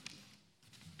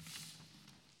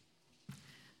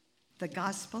The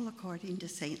Gospel according to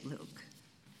St. Luke.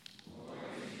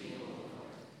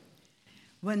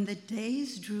 When the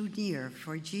days drew near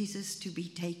for Jesus to be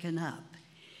taken up,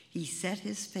 he set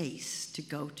his face to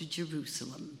go to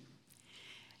Jerusalem.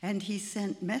 And he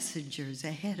sent messengers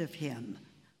ahead of him.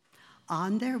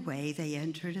 On their way, they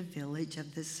entered a village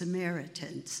of the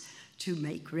Samaritans to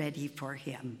make ready for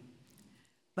him.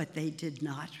 But they did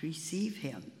not receive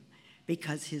him,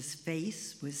 because his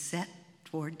face was set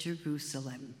toward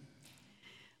Jerusalem.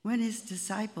 When his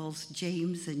disciples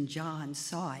James and John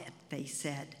saw it, they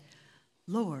said,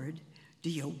 "Lord, do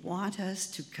you want us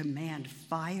to command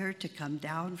fire to come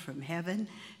down from heaven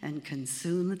and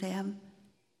consume them?"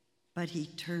 But he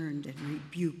turned and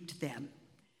rebuked them.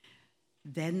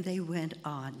 Then they went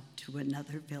on to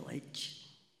another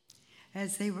village.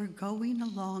 As they were going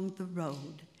along the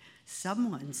road,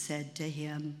 someone said to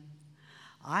him,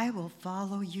 "I will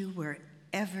follow you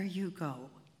wherever you go."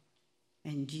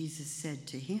 And Jesus said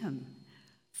to him,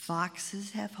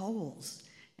 "Foxes have holes,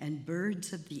 and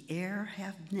birds of the air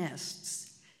have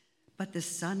nests, but the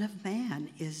Son of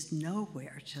Man is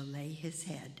nowhere to lay his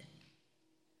head."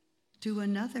 To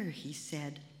another he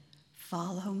said,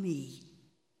 "Follow me."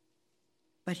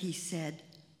 But he said,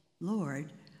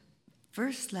 "Lord,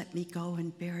 first let me go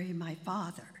and bury my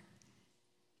father."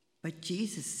 But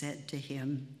Jesus said to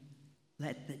him,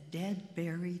 "Let the dead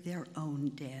bury their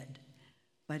own dead.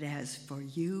 But as for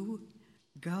you,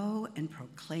 go and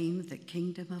proclaim the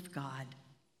kingdom of God."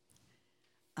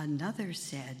 Another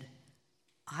said,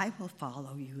 "I will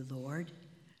follow you, Lord,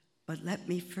 but let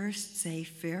me first say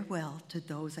farewell to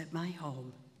those at my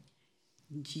home."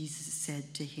 And Jesus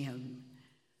said to him,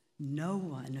 "No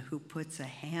one who puts a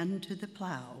hand to the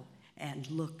plow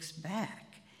and looks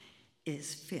back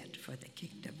is fit for the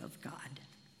kingdom of God."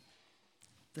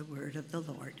 The word of the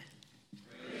Lord.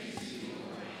 Praise to you,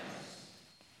 Christ.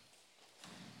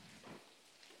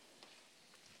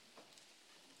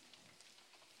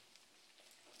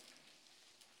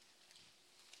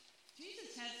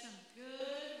 Jesus had some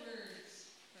good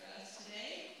words for us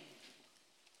today.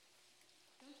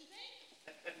 Don't you think?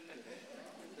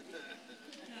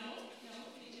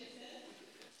 No, he just said.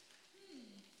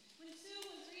 When Sue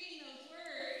was reading those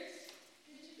words,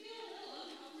 did you feel a little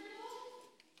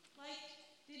uncomfortable? Like,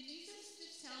 did Jesus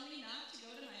just tell me not to go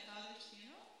to my father's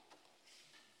funeral?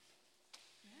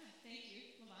 Yeah, thank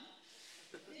you. Hold on.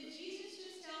 Did Jesus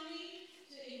just tell me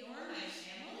to ignore my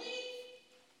family?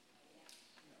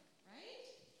 Right?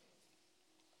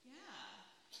 Yeah.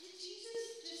 Did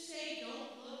Jesus just say,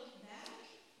 "Don't look back"?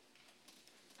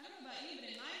 I don't know about you, but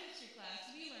in my history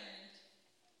class, we learned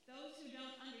those who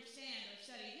don't understand or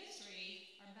study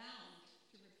history are bound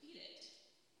to repeat it.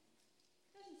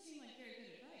 Doesn't seem like very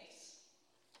good advice.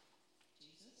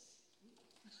 Jesus?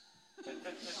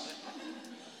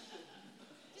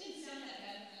 Didn't sound that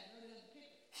bad when I wrote it on the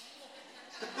paper.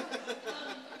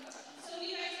 So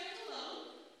you guys aren't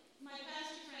alone. My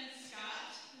pastor friend Scott,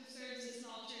 who serves a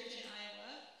small church in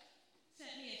Iowa,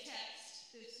 sent me a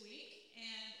text this week,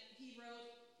 and he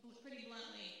wrote pretty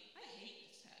bluntly, "I hate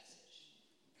this passage."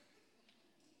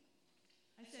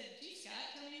 I said, "Gee,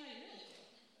 Scott, tell me how you really feel."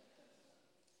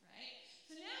 Right?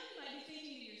 So now you might be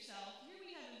thinking to yourself, here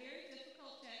we have a very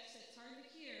difficult text that's hard to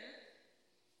hear,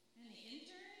 and the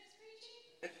intern is preaching?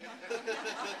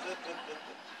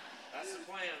 That's the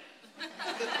plan. Right.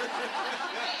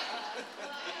 Well,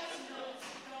 I have some notes,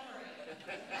 don't worry.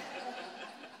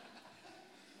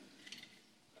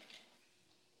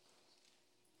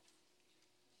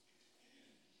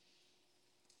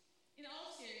 In all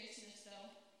seriousness, though,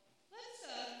 let's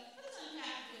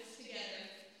unpack this together.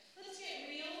 Let's get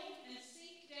real and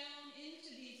sink down into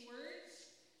these words.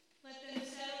 Let them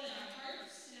settle in our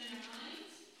hearts and in our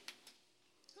minds.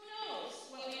 Who knows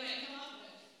what we might come up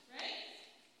with, right?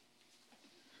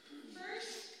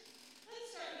 First, let's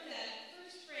start with that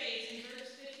first phrase in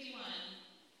verse 51.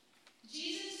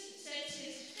 Jesus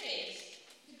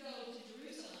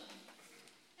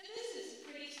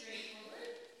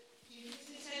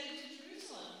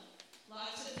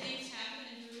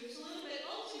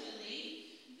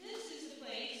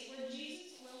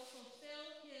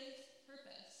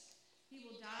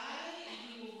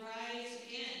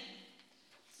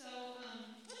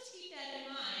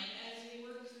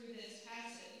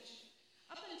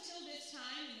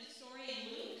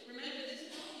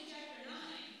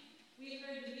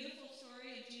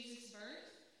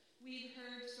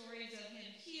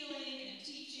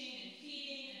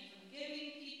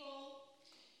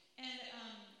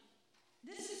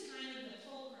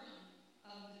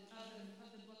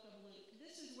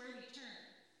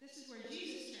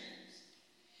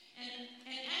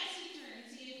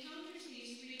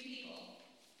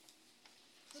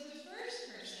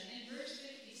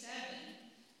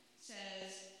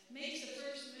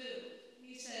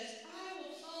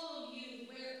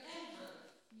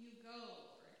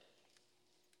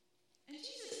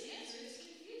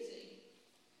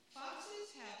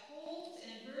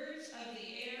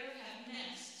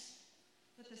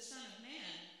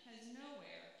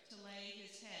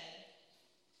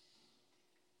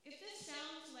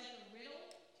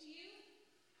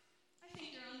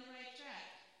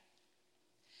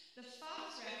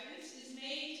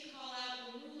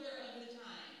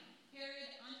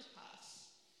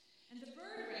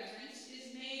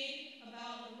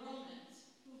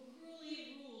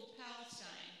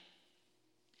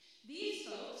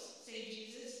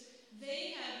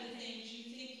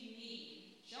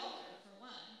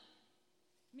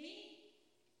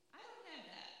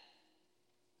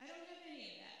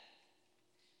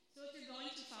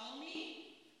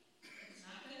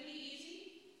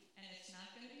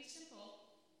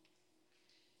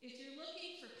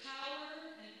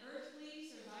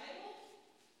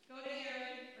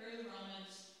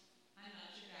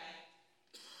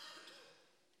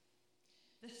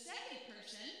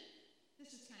person,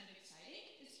 this is kind of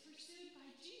exciting, is pursued by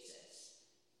Jesus.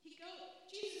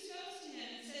 Jesus goes to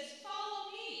him and says,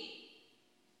 "Follow me."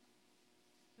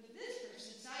 But this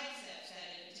person sidesteps that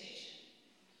invitation.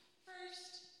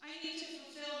 "First, I need to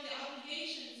fulfill the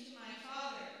obligations to my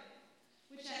father,"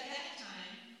 which at that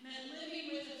time meant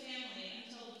living with the family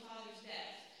until the father's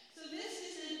death. So this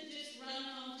isn't just run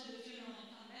home to the funeral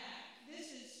and come back.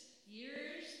 This is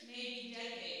years, maybe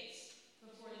decades,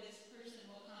 before this person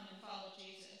will come and follow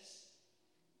Jesus.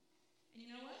 And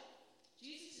you know what?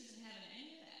 Jesus isn't having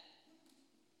any of that.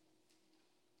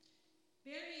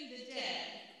 Burying the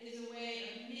dead is a way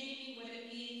of naming what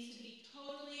it means to be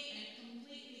totally and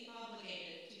completely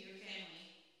obligated to your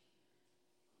family.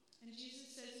 And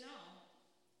Jesus says, no.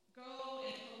 Go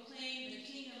and proclaim the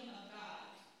kingdom of God.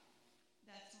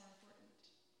 That's more important.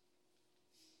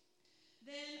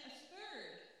 Then a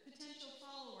third potential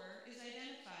follower is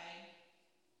identified.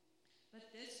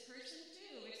 But this person,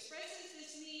 too, expresses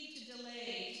this need to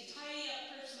delay, to tidy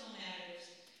up personal matters,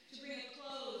 to bring a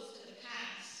close to the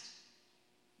past.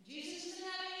 Jesus isn't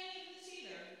having any of this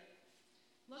either.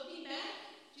 Looking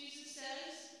back, Jesus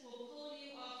says, will pull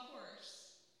you off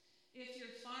course. If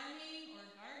you're farming or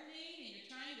gardening and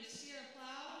you're trying to steer a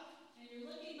plow and you're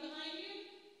looking behind you,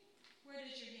 where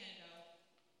does your hand go?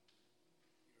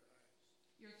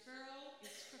 Your furrow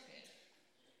is crooked.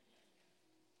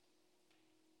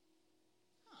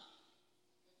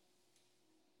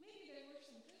 Maybe there were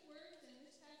some good words in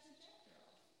this passage after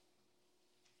all.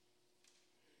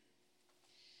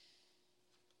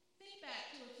 Think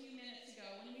back to a few minutes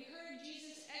ago when we heard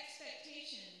Jesus'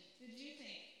 expectation. Did you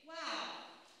think, wow,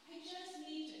 I just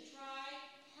need to try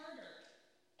harder?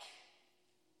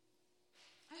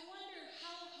 I wonder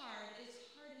how hard is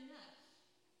hard enough?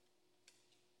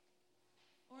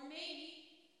 Or maybe,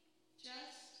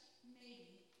 just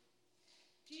maybe,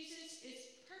 Jesus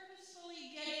is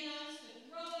purposefully getting us to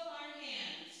throw up our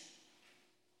hands.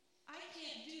 I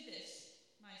can't do this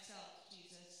myself,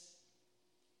 Jesus.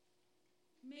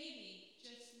 Maybe,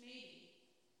 just maybe,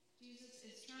 Jesus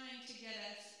is trying to get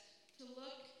us to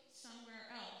look somewhere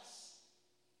else,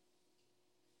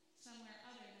 somewhere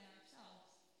other than ourselves.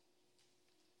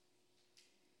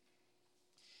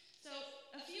 So,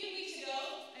 a few weeks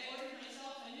ago, I ordered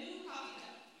myself a new coffee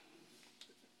cup.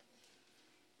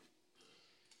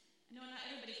 I know not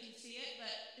everybody can see it,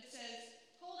 but it says,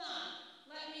 "Hold on,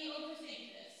 let me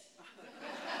overthink this."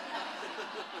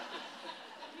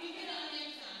 You can get it on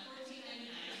Amazon,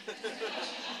 $14.99.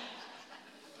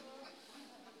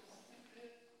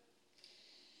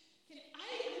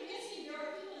 I'm guessing there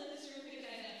are people in this room who can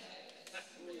identify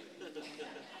with this.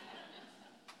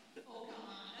 Oh, come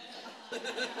on.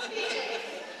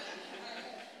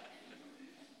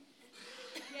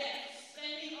 Yes,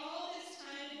 spending all this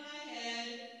time in my head,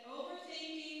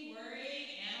 overthinking, worrying,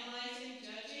 analyzing,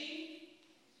 judging.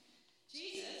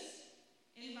 Jesus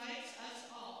invites us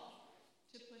all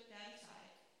to put that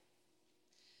aside.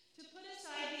 To put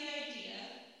aside the idea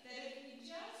that if we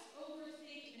just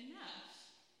overthink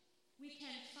enough, we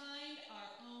can find our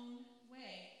own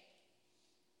way.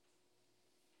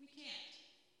 We can't.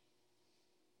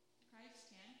 Christ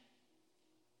can.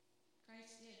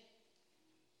 Christ did.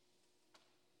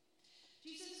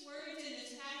 Jesus' words in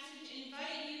this passage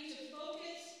invite you to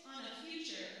focus on a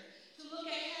future, to look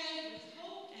ahead with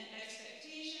hope and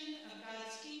expectation of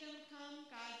God's kingdom come,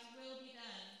 God's will be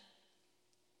done.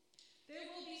 There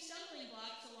will be stumbling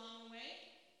blocks along the way.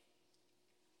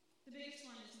 The biggest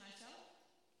one is myself.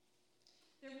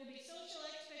 There will be social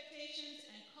expectations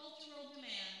and cultural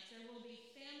demands. There will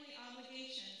be family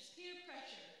obligations, peer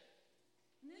pressure.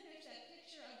 And then there's that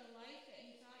picture of the life that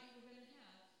you thought you were going to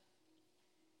have.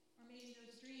 Or maybe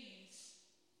those dreams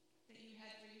that you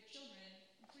had for your children,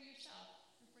 or for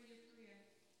yourself, or for your career.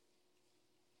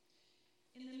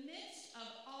 In the midst of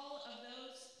all of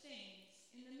those things,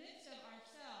 in the midst of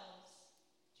ourselves,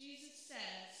 Jesus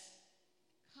says,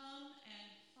 "Come and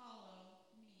follow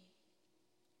me.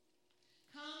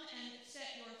 Come and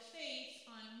set your face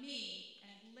on me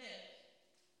and live.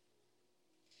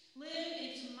 Live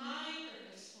into my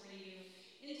purpose for you,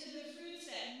 into the fruits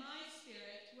that my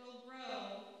Spirit will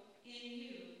grow in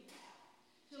you.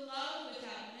 To love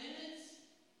without limits,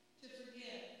 to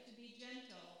forgive, to be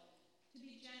gentle, to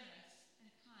be generous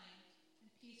and kind.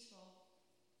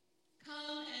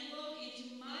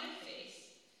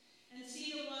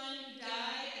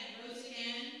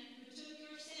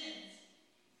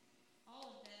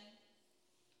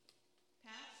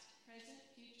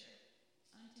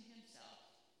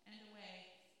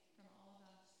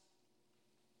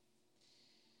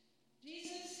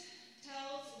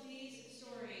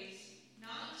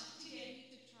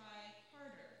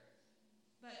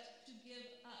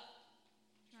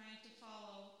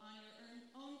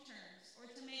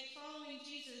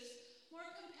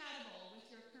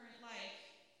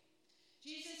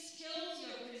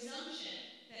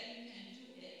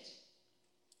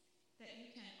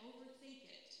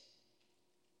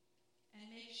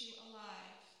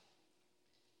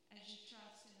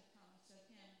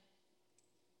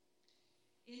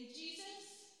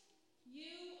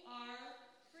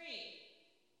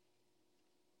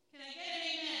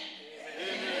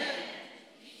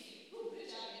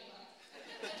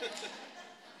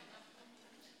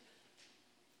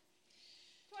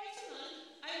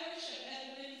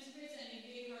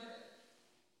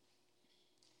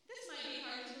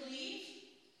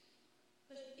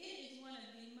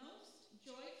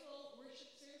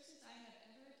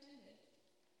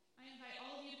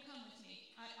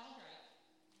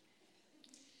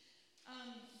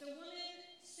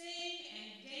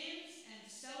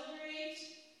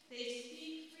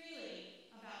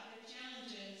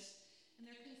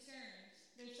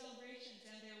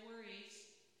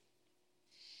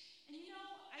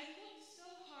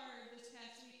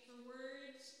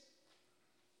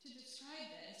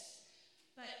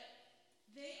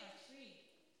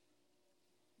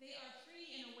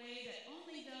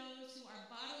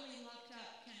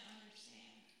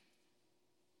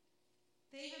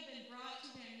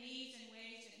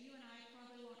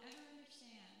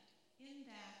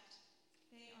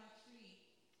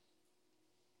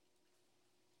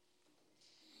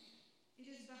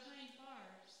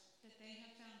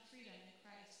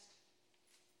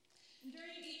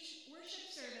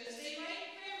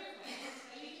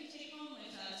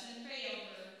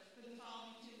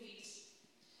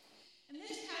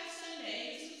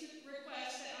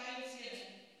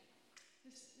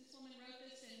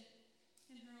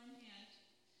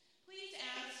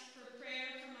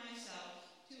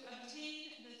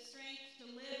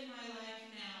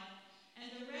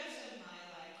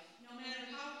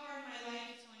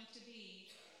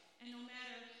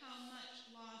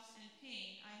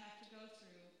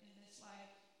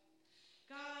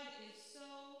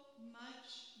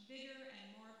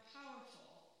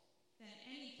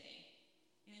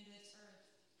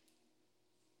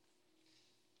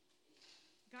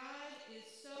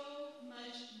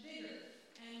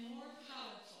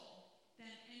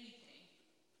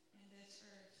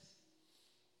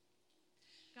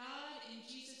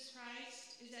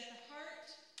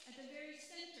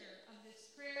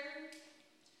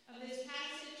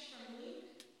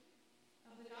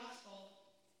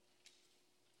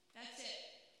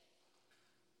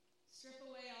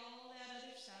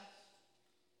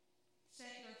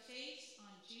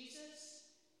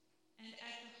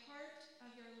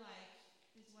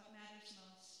 matters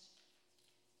most.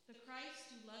 The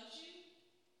Christ who loves you,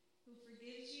 who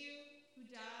forgives you, who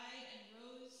died